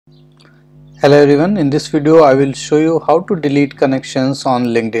Hello everyone, in this video I will show you how to delete connections on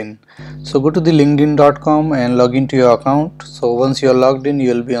LinkedIn. So go to the linkedin.com and log into your account. So once you are logged in,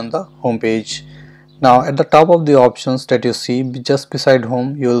 you will be on the home page. Now at the top of the options that you see, just beside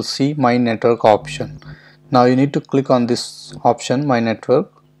home, you will see my network option. Now you need to click on this option, my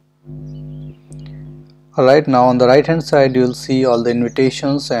network. Alright, now on the right hand side you will see all the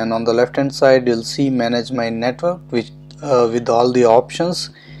invitations, and on the left hand side you will see manage my network with all the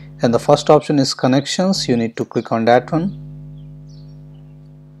options, and the first option is connections. You need to click on that one.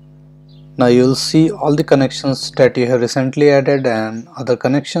 Now you will see all the connections that you have recently added and other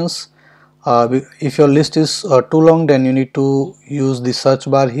connections. If your list is too long, then you need to use the search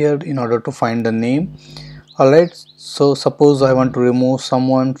bar here in order to find the name. Alright, so suppose I want to remove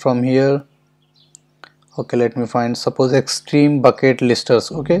someone from here. Okay, let me find, suppose extreme bucket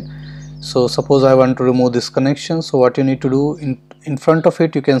listers. Okay, so suppose I want to remove this connection. So what you need to do, in front of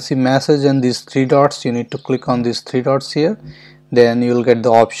it you can see message and these three dots. You need to click on these three dots here, then you will get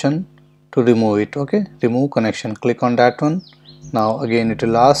the option to remove it. Okay, remove connection, click on that one. Now again it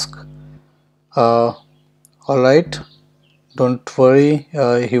will ask, alright, don't worry,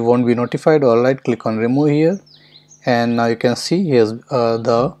 he won't be notified. Alright, click on remove here, and now you can see here's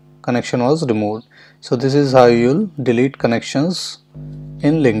the connection was removed. So this is how you'll delete connections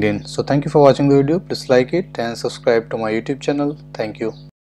in LinkedIn. So thank you for watching the video. Please like it and subscribe to my YouTube channel. Thank you.